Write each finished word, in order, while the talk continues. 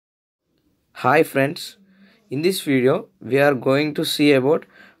Hi friends, in this video we are going to see about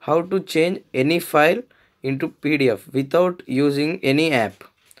how to change any file into PDF without using any app.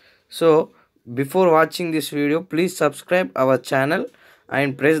 So before watching this video, please subscribe our channel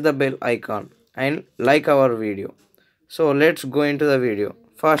and press the bell icon and like our video. So let's go into the video.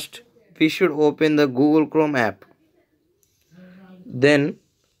 First, we should open the Google Chrome app. Then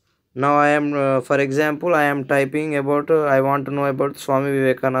now I am for example I am typing about I want to know about Swami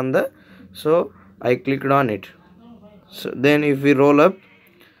Vivekananda, so I clicked on it. So then if we roll up,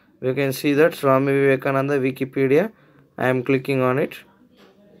 we can see that Swami Vivekananda Wikipedia. I am clicking on it.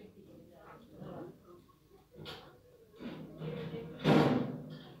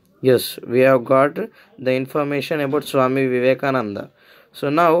 Yes, we have got the information about Swami Vivekananda. So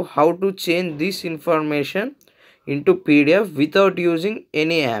now how to change this information into PDF without using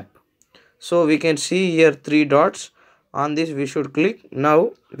any app. So we can see here three dots. On this we should click.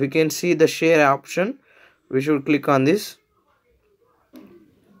 Now we can see the share option. We should click on this.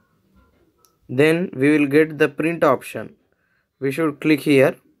 Then we will get the print option. We should click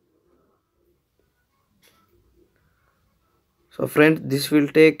here. So friends, this will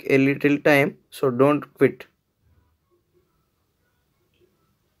take a little time, so don't quit.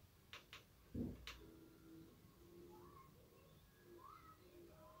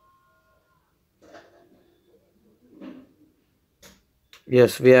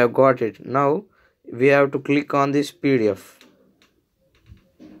 Yes, we have got it. Now we have to click on this PDF.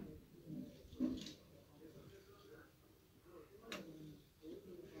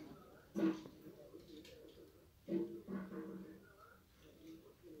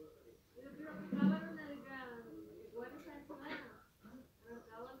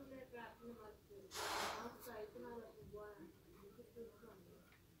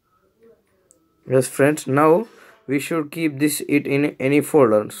 Yes friends, now we should keep this it in any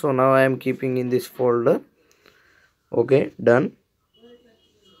folder. So now I am keeping in this folder. Okay, done.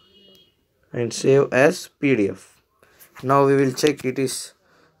 And save as PDF. Now we will check it is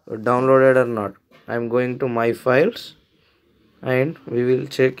downloaded or not. I am going to my files and we will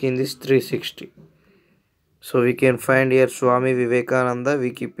check in this 360. So we can find here Swami Vivekananda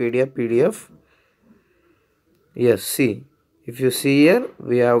Wikipedia PDF. Yes, see, if you see here,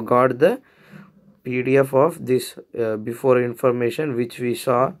 we have got the PDF of this before information which we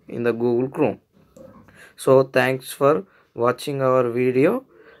saw in the Google Chrome. So thanks for watching our video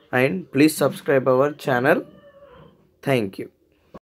and please subscribe our channel. Thank you.